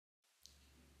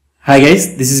Hi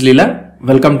guys, this is Leela.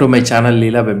 Welcome to my channel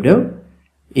Leela WebDev.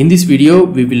 In this video,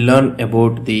 we will learn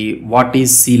about the what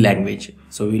is C language.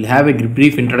 So we will have a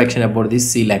brief introduction about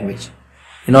this C language.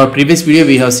 In our previous video,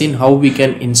 we have seen how we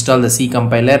can install the C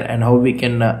compiler and how we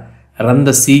can run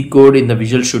the C code in the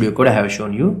Visual Studio Code I have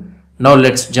shown you. Now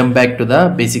let's jump back to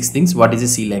the basics things. What is a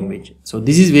C language? So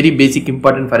this is very basic,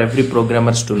 important for every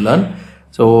programmers to learn.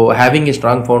 So having a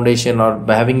strong foundation or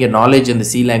having a knowledge in the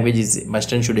C language is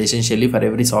must and should essentially for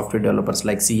every software developers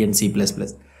like C and C++.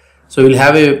 So we'll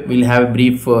have a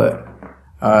brief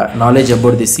knowledge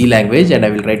about the C language, and I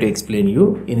will try to explain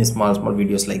you in a small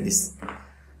videos like this.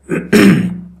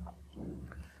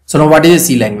 So now what is a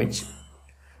C language?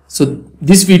 So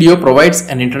this video provides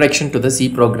an introduction to the C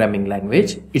programming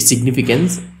language, its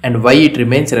significance, and why it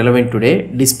remains relevant today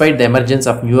despite the emergence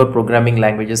of newer programming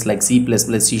languages like C++,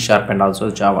 C# and also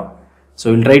Java.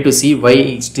 So we'll try to see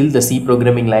why still the C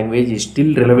programming language is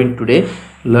still relevant today,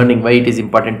 learning why it is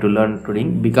important to learn today,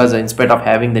 because in spite of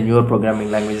having the newer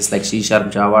programming languages like C#,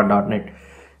 Java, .NET,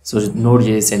 so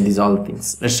Node.js and these all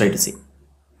things. Let's try to see.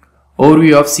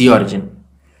 Overview of C origin.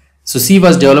 So C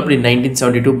was developed in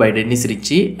 1972 by Dennis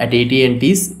Ritchie at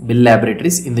AT&T's Bell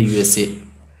Laboratories in the USA.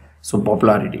 So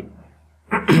popularity.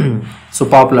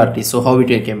 So how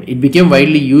it came? It became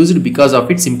widely used because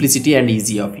of its simplicity and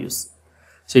easy of use.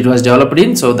 So it was developed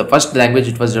in, so the first language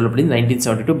it was developed in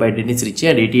 1972 by Dennis Ritchie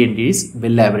at AT&T's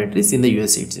Bell Laboratories in the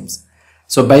USA it seems.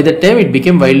 So by that time it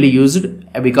became widely used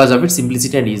because of its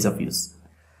simplicity and ease of use.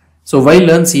 So why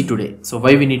learn C today? So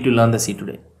why we need to learn the C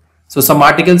today? So some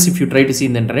articles, if you try to see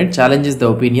in the internet, challenges the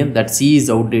opinion that C is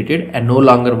outdated and no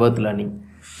longer worth learning.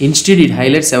 Instead, it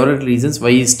highlights several reasons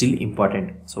why it is still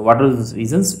important. So what are those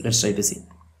reasons? Let's try to see.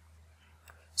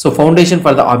 So foundation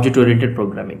for the object-oriented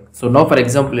programming. So now for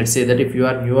example, let's say that if you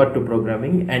are newer to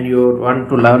programming and you want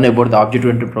to learn about the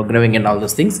object-oriented programming and all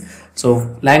those things.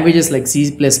 So languages like C++,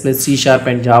 C#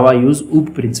 and Java use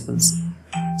OOP principles.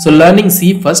 So learning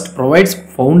C first provides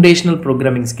foundational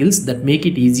programming skills that make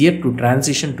it easier to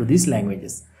transition to these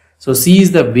languages. So C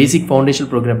is the basic foundational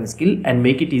programming skill and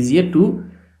make it easier to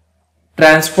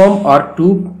transform or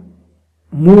to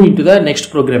move into the next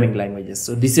programming languages.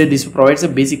 So this provides a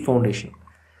basic foundation.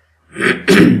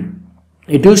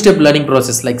 A two-step learning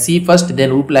process like C first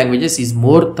then OOP languages is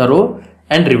more thorough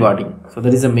and rewarding. So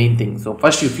that is the main thing. So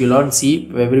first if you learn C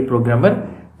for every programmer,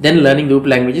 then learning the OOP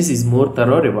languages is more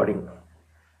thorough, rewarding.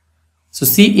 So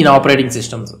C in operating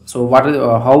systems. So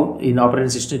how in operating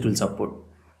system it will support.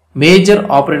 Major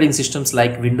operating systems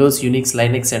like Windows, Unix,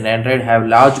 Linux and Android have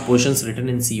large portions written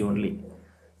in C only.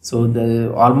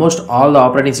 So almost all the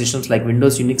operating systems like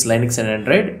Windows, Unix, Linux and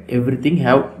Android, everything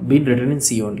have been written in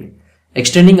C only.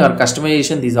 Extending or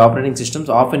customization these operating systems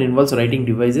often involves writing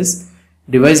device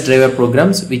driver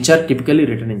programs which are typically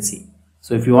written in C.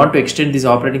 So if you want to extend these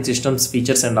operating systems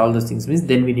features and all those things means,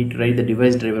 then we need to write the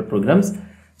device driver programs.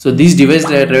 So these device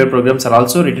driver programs are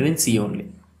also written in C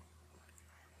only.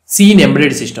 C in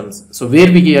embedded systems. So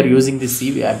where we are using this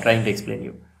C, I am trying to explain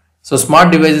you. So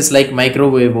smart devices like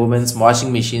microwave ovens,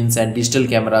 washing machines and digital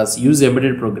cameras use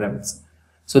embedded programs.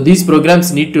 So these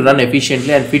programs need to run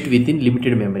efficiently and fit within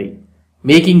limited memory,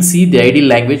 making C the ideal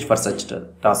language for such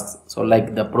tasks. So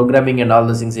like the programming and all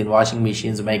the things in washing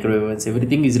machines, microwave ovens,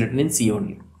 everything is written in C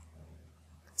only.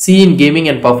 C in gaming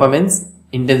and performance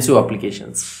intensive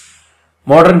applications.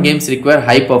 Modern games require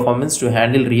high performance to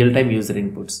handle real-time user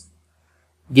inputs.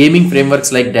 Gaming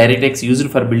frameworks like DirectX used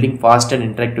for building fast and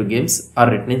interactive games are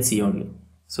written in C only.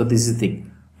 So this is the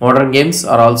thing. Modern games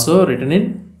are also written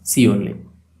in C only.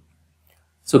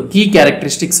 So key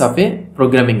characteristics of a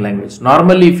programming language.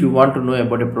 Normally if you want to know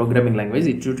about a programming language,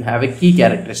 it should have a key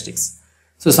characteristics.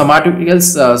 So some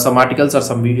articles or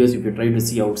some videos if you try to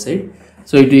see outside.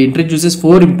 So it introduces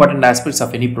 4 important aspects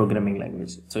of any programming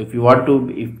language. So if you want to,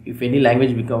 if any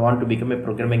language want to become a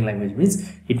programming language means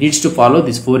it needs to follow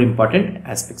these 4 important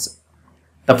aspects.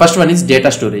 The first one is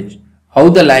data storage. How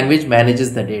the language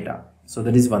manages the data. So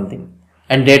that is one thing.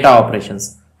 And data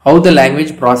operations. How the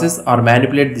language process or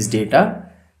manipulate this data,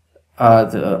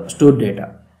 the stored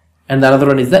data. And the another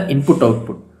one is the input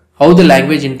output. How the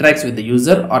language interacts with the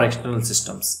user or external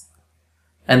systems.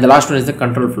 And the last one is the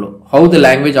control flow. How the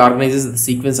language organizes the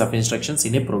sequence of instructions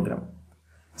in a program.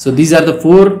 So these are the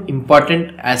 4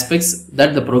 important aspects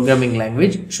that the programming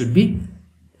language should be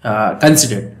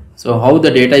considered. So how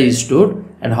the data is stored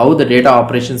and how the data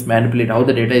operations manipulate, how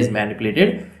the data is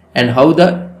manipulated and how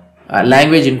the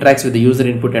language interacts with the user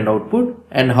input and output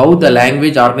and how the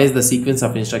language organizes the sequence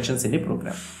of instructions in a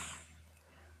program.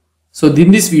 So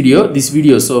in this video,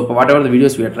 so whatever the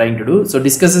videos we are trying to do, so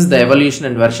discusses the evolution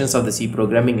and versions of the C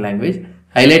programming language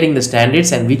highlighting the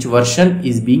standards and which version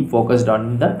is being focused on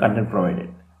in the content provided.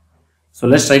 So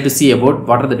let's try to see about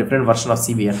what are the different versions of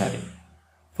C we are having.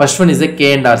 First one is the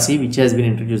K&R C, which has been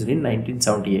introduced in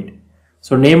 1978.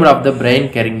 So named after Brian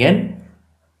Kerrigan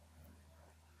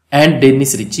and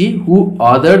Dennis Ritchie, who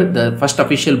authored the first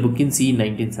official book in C in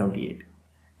 1978.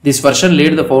 This version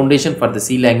laid the foundation for the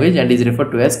C language and is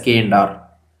referred to as K&R.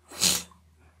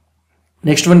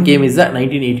 Next one came is the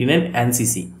 1989 ANSI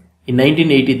C. In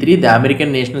 1983, the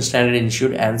American National Standard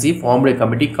Institute ANSI formed a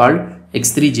committee called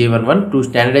X3J11 to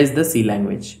standardize the C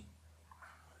language.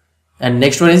 And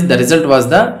next one is the result was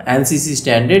the ANSI C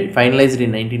standard finalized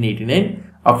in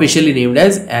 1989, officially named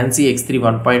as ANSI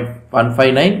X3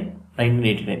 1.159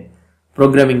 1989,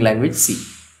 programming language C.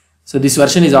 So this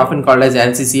version is often called as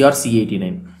ANSI C or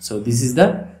C89. So this is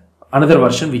the another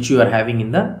version which you are having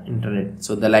in the internet.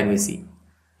 So the language C.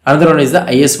 Another one is the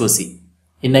ISO C.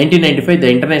 In 1995, the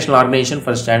International Organization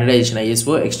for Standardization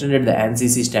ISO extended the ANSI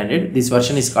C standard. This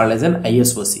version is called as an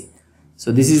ISO C.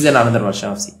 So this is another version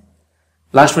of C.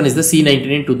 Last one is the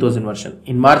C99 2000 version.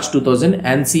 In March 2000,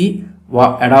 ANSI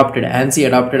adopted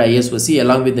ISO C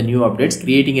along with the new updates,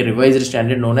 creating a revised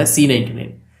standard known as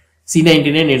C99.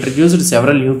 C99 introduced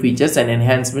several new features and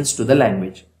enhancements to the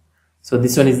language. So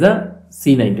this one is the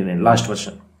C99 last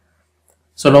version.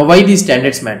 So now why these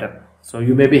standards matter? So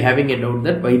you may be having a doubt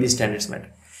that why these standards matter.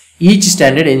 Each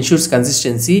standard ensures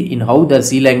consistency in how the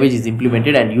C language is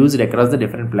implemented and used across the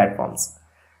different platforms.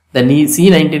 The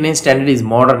C99 standard is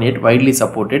modern yet widely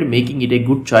supported, making it a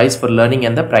good choice for learning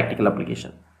and the practical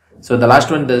application. So the last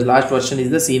version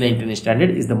is the C99 standard,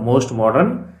 is the most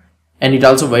modern and it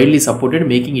also widely supported,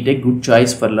 making it a good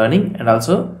choice for learning and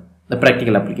also the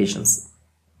practical applications.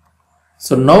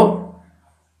 So now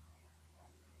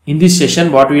in this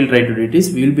session what we will try to do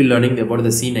is we will be learning about the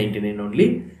C99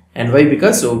 only. And why?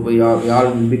 Because so we all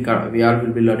will be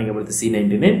learning about the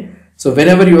C99. So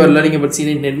whenever you are learning about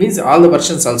C99 means all the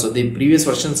versions also, the previous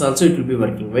versions also it will be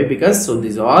working. Why? Because so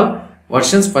these all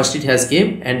versions first it has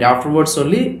came and afterwards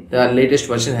only the latest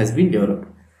version has been developed.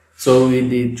 So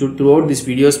throughout this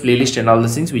videos playlist and all the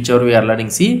things whichever we are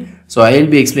learning C, so I will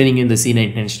be explaining in the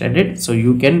C99 standard, so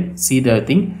you can see the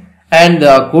thing. And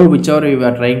the code whichever we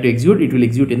are trying to execute, it will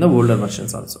execute in the older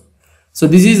versions also. So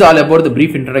this is all about the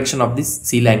brief introduction of this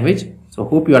C language. So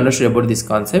hope you understood about this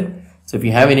concept. So if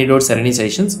you have any doubts or any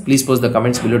suggestions, please post the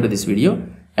comments below to this video.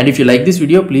 And if you like this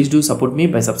video, please do support me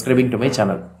by subscribing to my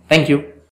channel. Thank you.